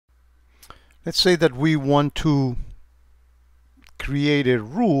Let's say that we want to create a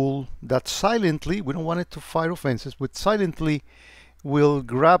rule that silently, we don't want it to fire offenses, but silently will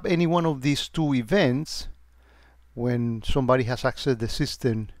grab any one of these two events when somebody has accessed the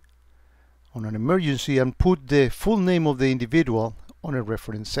system on an emergency and put the full name of the individual on a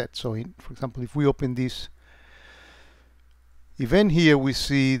reference set. So for example, if we open this event here, we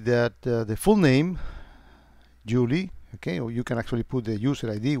see that the full name, Julie, okay, or you can actually put the user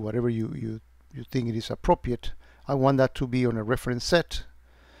ID, whatever you think it is appropriate. I want that to be on a reference set.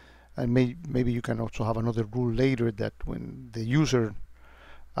 And maybe you can also have another rule later that when the user,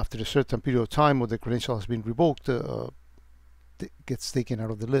 after a certain period of time or the credential has been revoked, gets taken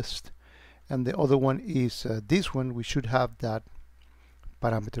out of the list. And the other one is this one. We should have that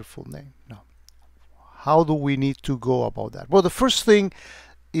parameter full name. Now, how do we need to go about that? Well, the first thing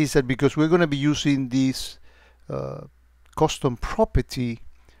is that because we're going to be using this custom property,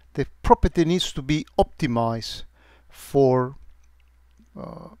 the property needs to be optimized for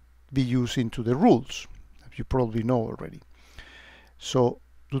be used into the rules, as you probably know already. So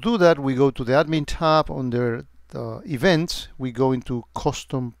to do that, we go to the admin tab under the events, we go into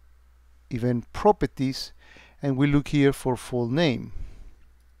custom event properties, and we look here for full name.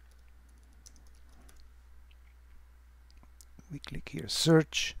 We click here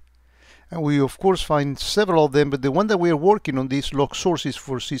search, and we of course find several of them, but the one that we are working on, this log source, is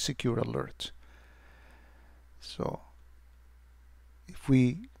for C-Secure Alert. So if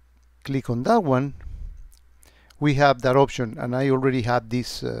we click on that one, we have that option, and I already have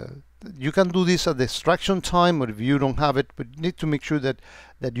this. You can do this at the extraction time, or if you don't have it, but you need to make sure that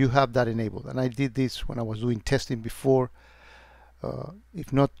you have that enabled. And I did this when I was doing testing before.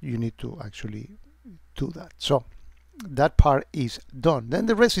 If not, you need to actually do that. So that part is done. Then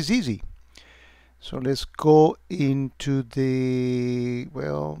the rest is easy. So let's go into the,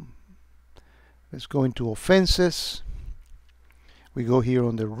 well, let's go into offenses. We go here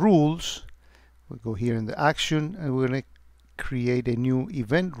on the rules. We go here in the action, and we're going to create a new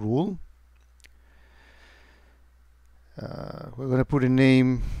event rule. We're going to put a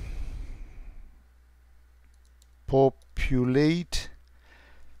name, populate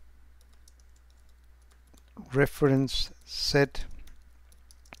reference set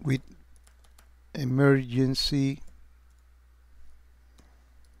with emergency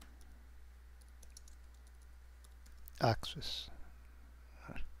access.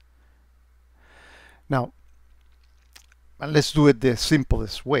 Now, let's do it the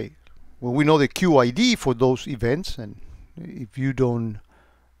simplest way. Well, we know the QID for those events, and if you don't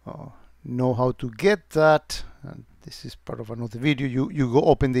know how to get that, and this is part of another video, you go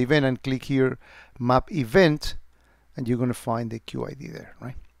open the event and click here map event, and you're going to find the QID there,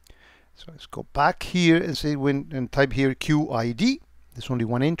 right? So let's go back here and say and type here QID. There's only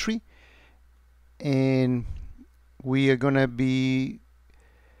one entry, and we are going to be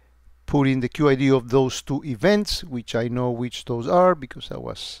putting the QID of those two events, which I know which those are because I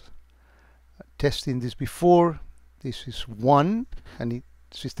was testing this before. This is 1, and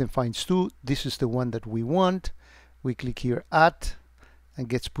system finds 2. This is the one that we want. We click here add, and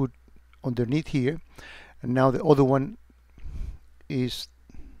gets put underneath here. And now the other one is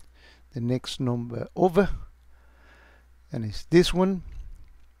the next number over, and it's this one.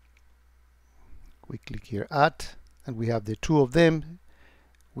 We click here add, and we have the 2 of them.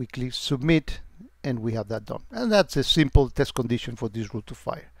 We click submit, and we have that done. And that's a simple test condition for this rule to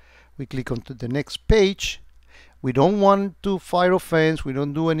fire. We click onto the next page. We don't want to fire offense. We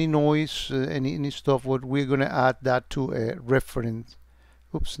don't do any noise, any stuff. What we're going to add that to a reference.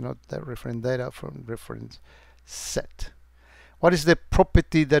 Oops, not that reference data, from reference set. What is the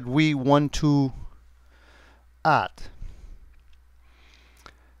property that we want to add?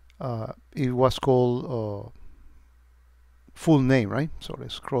 It was called full name, right? So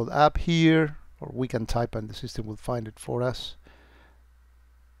let's scroll up here, or we can type and the system will find it for us.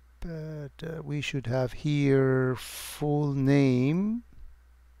 But we should have here full name.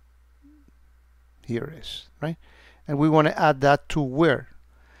 Here it is, right? And we want to add that to where?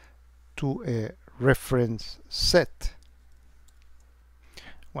 To a reference set.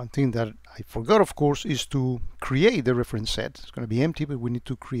 One thing that I forgot, of course, is to create the reference set. It's going to be empty, but we need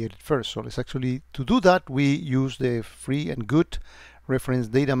to create it first. So let's actually, to do that, we use the free and good reference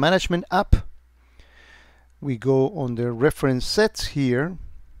data management app. We go on the reference sets here.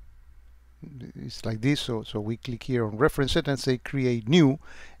 It's like this. So we click here on reference set and say create new,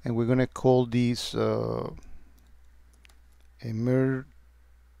 and we're going to call these emergency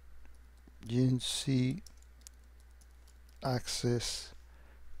access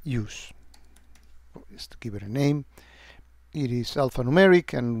use, just to give it a name. it is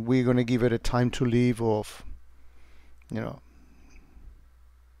alphanumeric, and we're going to give it a time to live of, you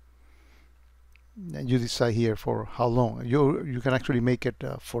decide here for how long. You can actually make it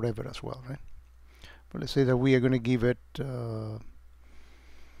forever as well, right? But let's say that we are going to give it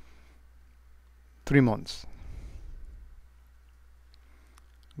 3 months.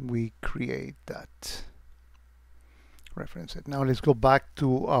 We create that reference set. Now let's go back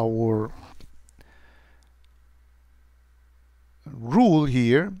to our rule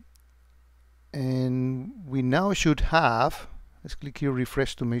here, and we now should have, let's click here,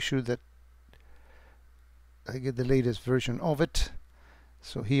 refresh, to make sure that I get the latest version of it.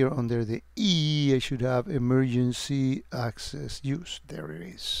 So here under the E, I should have emergency access use. There it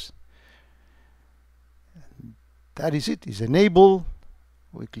is. And that is it. It's enabled.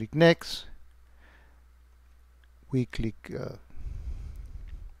 We click next. We click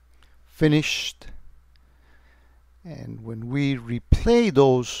finished. And when we replay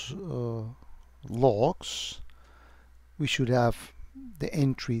those logs, we should have the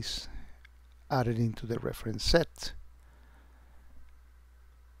entries added into the reference set.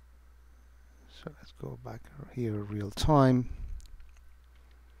 So let's go back here real time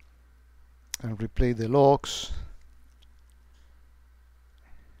and replay the logs,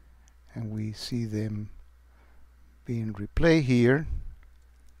 and we see them being replayed here.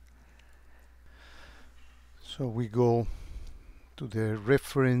 So we go to the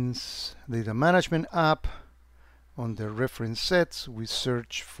reference data management app. On the reference sets, we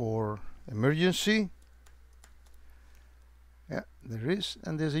search for emergency. Yeah, there is,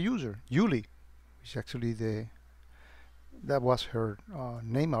 and there's a user, Julie, which actually that was her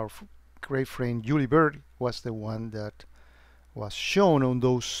name. Our great friend Julie Bird was the one that was shown on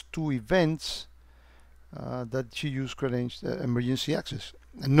those 2 events that she used emergency access.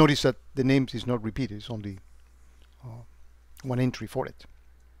 And notice that the names is not repeated; it's only 1 entry for it.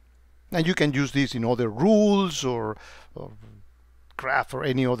 And you can use this in other rules or graph or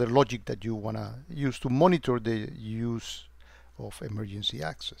any other logic that you want to use to monitor the use of emergency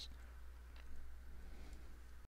access.